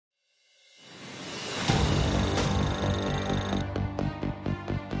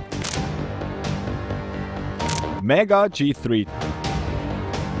Mega G3,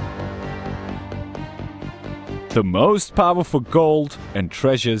 the most powerful gold and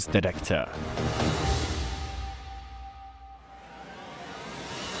treasures detector.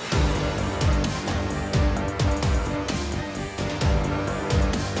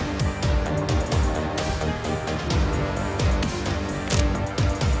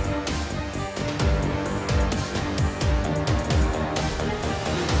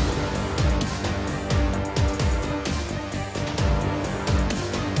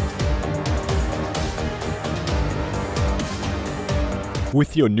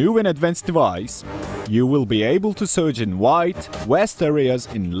 With your new and advanced device, you will be able to search in wide, vast areas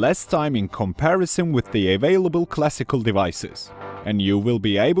in less time in comparison with the available classical devices. And you will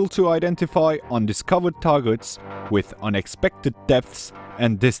be able to identify undiscovered targets with unexpected depths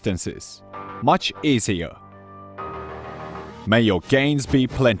and distances. Much easier. May your gains be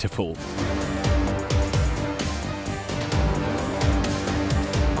plentiful.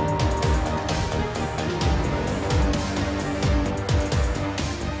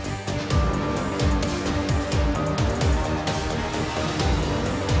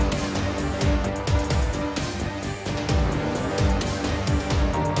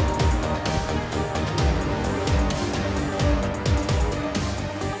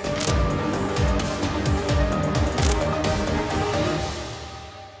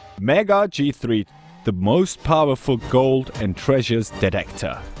 Mega G3, the most powerful gold and treasures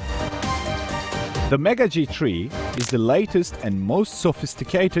detector. The Mega G3 is the latest and most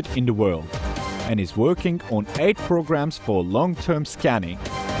sophisticated in the world and is working on 8 programs for long-term scanning.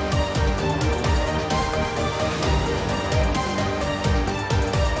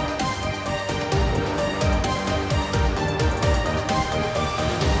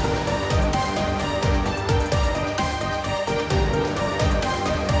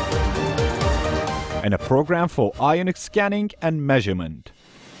 And a program for ionic scanning and measurement.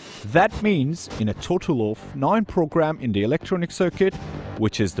 That means in a total of 9 programs in the electronic circuit,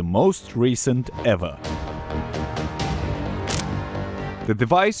 which is the most recent ever. The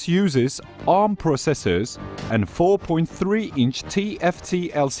device uses ARM processors and 4.3-inch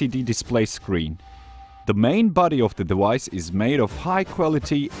TFT LCD display screen. The main body of the device is made of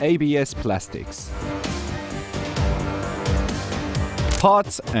high-quality ABS plastics.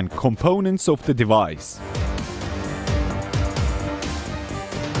 Parts and components of the device.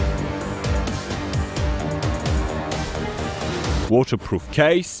 Waterproof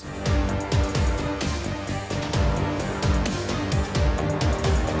case.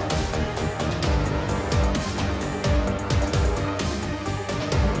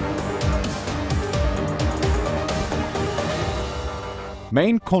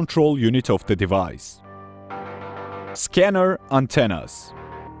 Main control unit of the device. Scanner antennas.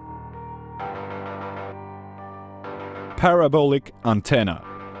 Parabolic antenna.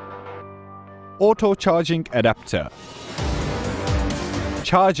 Auto charging adapter.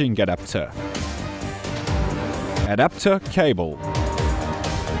 Charging adapter. Adapter cable.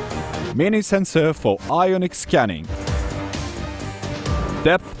 Mini sensor for ionic scanning.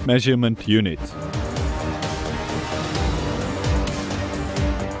 Depth measurement unit.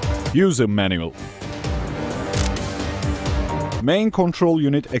 User manual. Main control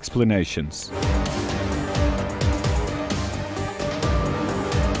unit explanations.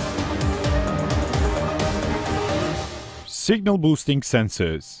 Signal boosting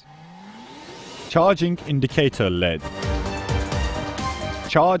sensors. Charging indicator LED.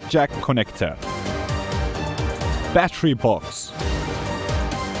 Charge jack connector. Battery box.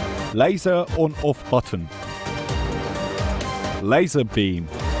 Laser on-off button. Laser beam.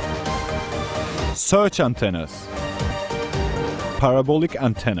 Search antennas. Parabolic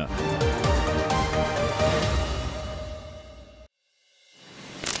antenna.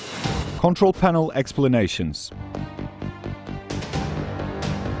 Control panel explanations.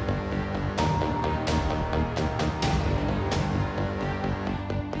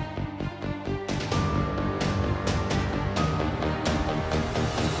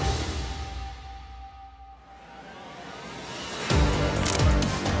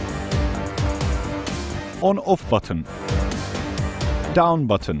 On-off button. Down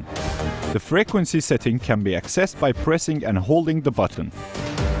button. The frequency setting can be accessed by pressing and holding the button.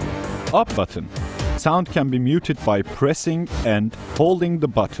 Up button. Sound can be muted by pressing and holding the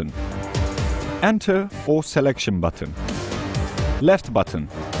button. Enter or selection button. Left button.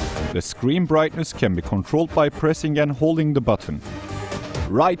 The screen brightness can be controlled by pressing and holding the button.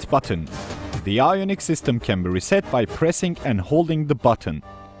 Right button. The Ionic system can be reset by pressing and holding the button.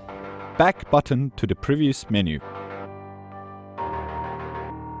 Back button to the previous menu.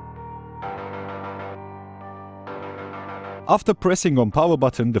 After pressing on power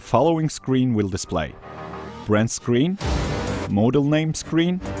button, the following screen will display: brand screen, model name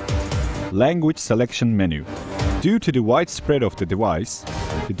screen, language selection menu. Due to the wide spread of the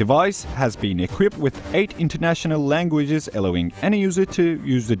device has been equipped with 8 international languages, allowing any user to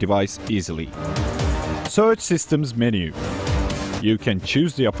use the device easily. Search Systems menu. You can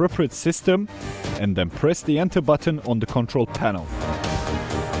choose the appropriate system and then press the Enter button on the control panel.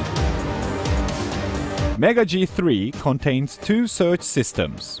 Mega G3 contains 2 search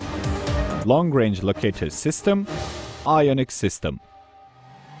systems: Long Range Locator System, Ionic System.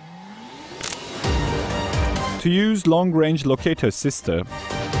 To use Long Range Locator System,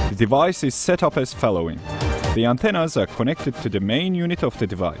 the device is set up as following. The antennas are connected to the main unit of the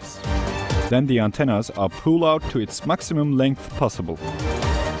device. Then the antennas are pulled out to its maximum length possible.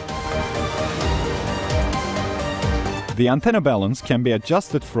 The antenna balance can be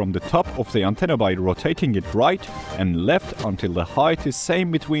adjusted from the top of the antenna by rotating it right and left until the height is same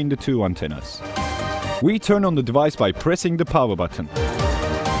between the 2 antennas. We turn on the device by pressing the power button.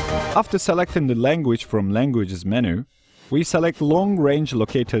 After selecting the language from Languages menu, we select Long Range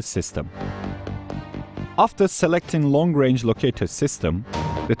Locator System. After selecting Long Range Locator System,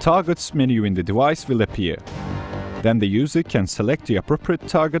 the Targets menu in the device will appear. Then the user can select the appropriate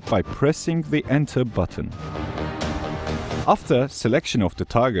target by pressing the Enter button. After selection of the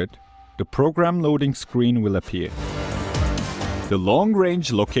target, the program loading screen will appear. The Long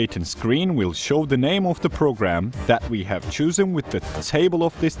Range Locating screen will show the name of the program that we have chosen with the table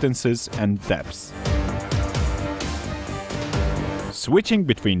of distances and depths. Switching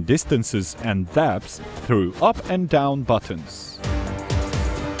between distances and depths through up and down buttons.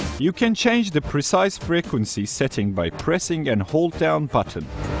 You can change the precise frequency setting by pressing and hold down button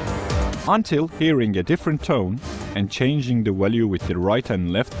until hearing a different tone, and changing the value with the right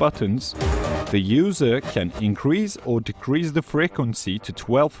and left buttons. The user can increase or decrease the frequency to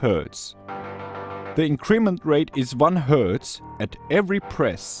 12 Hz. The increment rate is 1 Hz at every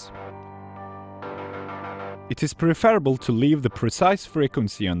press. It is preferable to leave the precise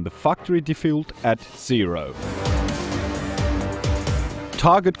frequency on the factory default at 0.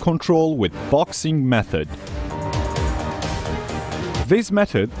 Target control with boxing method. This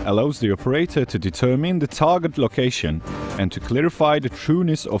method allows the operator to determine the target location and to clarify the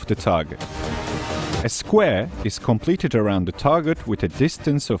trueness of the target. A square is completed around the target with a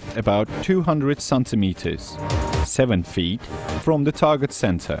distance of about 200 centimeters, 7 feet, from the target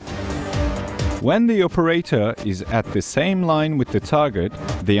center. When the operator is at the same line with the target,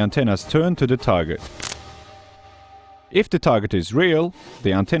 the antennas turn to the target. If the target is real,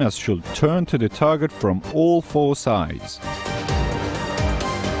 the antennas should turn to the target from all 4 sides.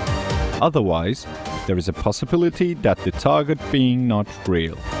 Otherwise, there is a possibility that the target being not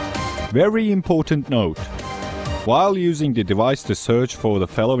real. Very important note: while using the device to search for the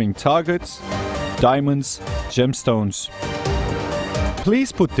following targets: diamonds, gemstones,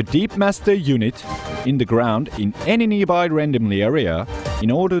 please put the Deep Master unit in the ground in any nearby randomly area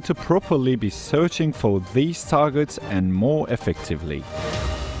in order to properly be searching for these targets and more effectively.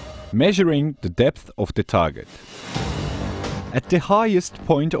 Measuring the depth of the target. At the highest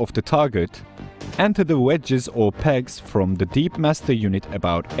point of the target, enter the wedges or pegs from the Deep Master unit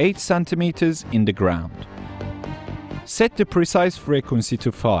about 8 cm in the ground. Set the precise frequency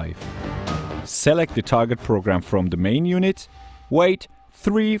to 5. Select the target program from the main unit. Wait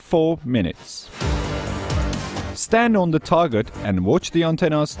 3-4 minutes. Stand on the target and watch the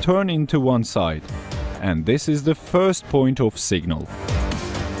antennas turn into one side. And this is the first point of signal.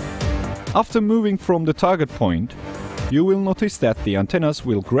 After moving from the target point, you will notice that the antennas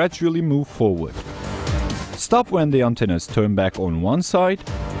will gradually move forward. Stop when the antennas turn back on one side,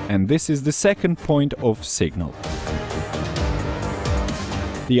 and this is the second point of signal.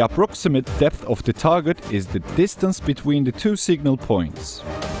 The approximate depth of the target is the distance between the 2 signal points,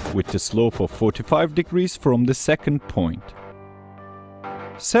 with the slope of 45 degrees from the second point.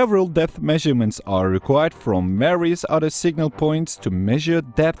 Several depth measurements are required from various other signal points to measure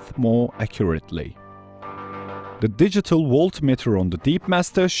depth more accurately. The digital voltmeter on the Deep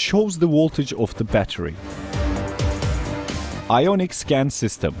Master shows the voltage of the battery. Ionic Scan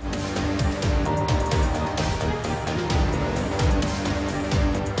system.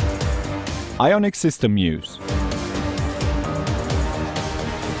 Ionic system use.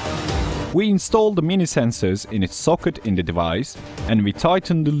 We install the mini sensors in its socket in the device and we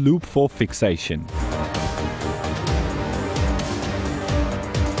tighten the loop for fixation.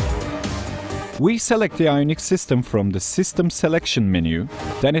 We select the Ionic system from the System Selection menu,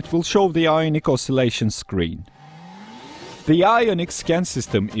 then it will show the Ionic oscillation screen. The Ionic Scan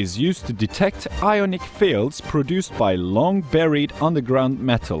system is used to detect ionic fields produced by long buried underground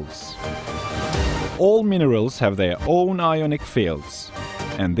metals. All minerals have their own ionic fields,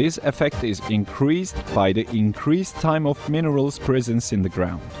 and this effect is increased by the increased time of minerals' presence in the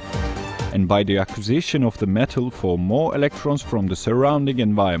ground, and by the acquisition of the metal for more electrons from the surrounding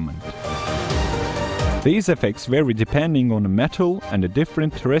environment. These effects vary depending on the metal and the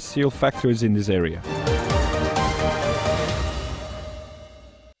different terrestrial factors in this area.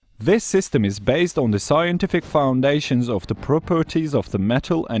 This system is based on the scientific foundations of the properties of the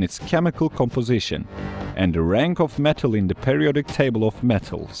metal and its chemical composition, and the rank of metal in the periodic table of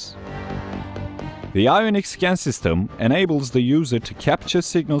metals. The Ionic Scan system enables the user to capture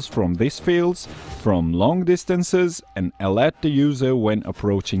signals from these fields from long distances and alert the user when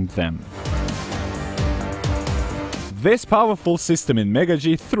approaching them. This powerful system in Mega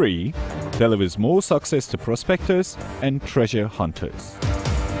G3 delivers more success to prospectors and treasure hunters.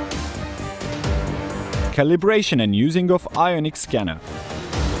 Calibration and using of Ionic Scanner.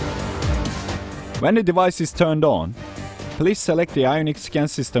 When the device is turned on, please select the Ionic Scan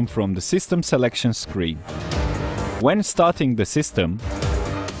system from the system selection screen. When starting the system,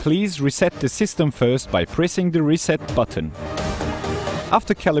 please reset the system first by pressing the reset button.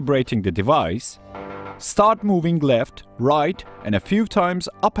 After calibrating the device, start moving left, right and a few times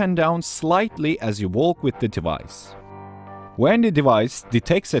up and down slightly as you walk with the device. When the device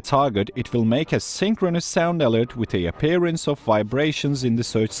detects a target, it will make a synchronous sound alert with the appearance of vibrations in the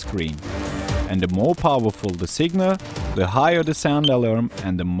search screen. And the more powerful the signal, the higher the sound alarm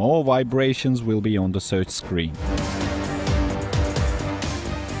and the more vibrations will be on the search screen.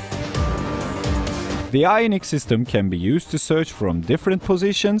 The Ionic system can be used to search from different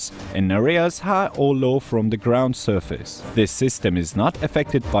positions in areas high or low from the ground surface. This system is not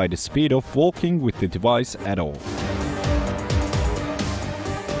affected by the speed of walking with the device at all.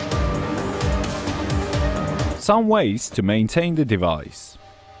 Some ways to maintain the device.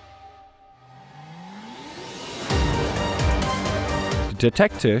 The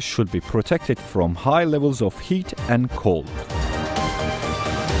detector should be protected from high levels of heat and cold.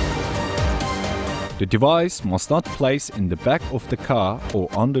 The device must not place in the back of the car or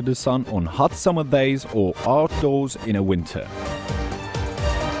under the sun on hot summer days or outdoors in a winter.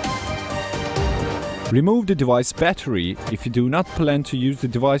 Remove the device battery if you do not plan to use the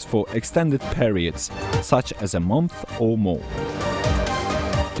device for extended periods, such as a month or more.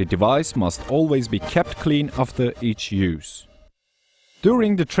 The device must always be kept clean after each use.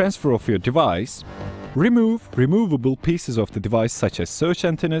 During the transfer of your device, remove removable pieces of the device such as search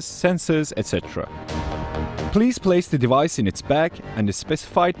antennas, sensors, etc. Please place the device in its bag and the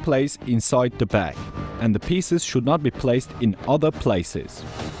specified place inside the bag, and the pieces should not be placed in other places.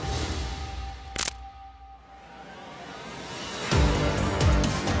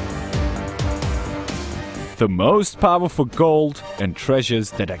 The most powerful gold and treasures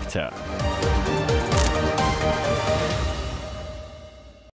detector.